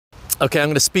Okay, I'm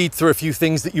going to speed through a few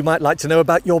things that you might like to know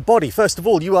about your body. First of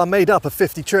all, you are made up of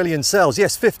 50 trillion cells.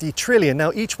 Yes, 50 trillion.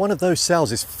 Now, each one of those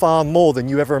cells is far more than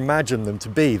you ever imagined them to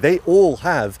be. They all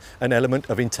have an element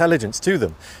of intelligence to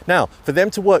them. Now, for them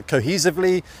to work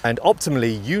cohesively and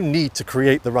optimally, you need to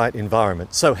create the right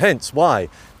environment. So hence why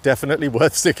definitely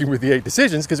worth sticking with the 8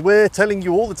 decisions, because we're telling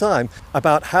you all the time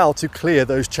about how to clear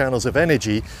those channels of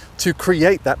energy to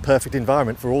create that perfect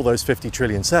environment for all those 50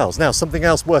 trillion cells. Now, something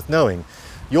else worth knowing.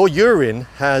 Your urine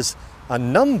has a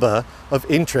number of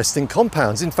interesting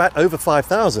compounds, in fact over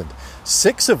 5,000,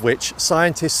 6 of which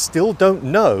scientists still don't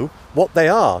know what they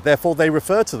are, therefore they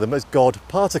refer to them as God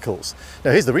particles.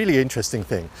 Now here's the really interesting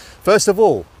thing. First of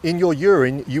all, in your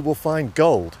urine you will find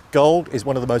gold. Gold is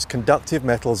one of the most conductive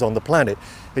metals on the planet.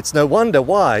 It's no wonder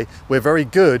why we're very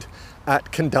good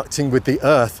at conducting with the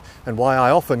earth and why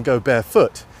I often go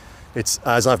barefoot. It's,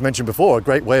 as I've mentioned before, a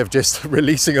great way of just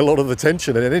releasing a lot of the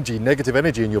tension and energy, negative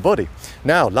energy in your body.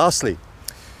 Now, lastly,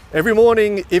 every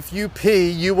morning if you pee,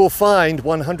 you will find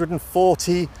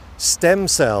 140 stem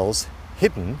cells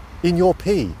hidden in your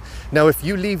pee. Now, if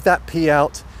you leave that pee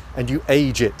out and you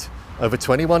age it over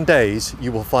 21 days,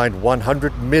 you will find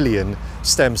 100 million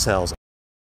stem cells.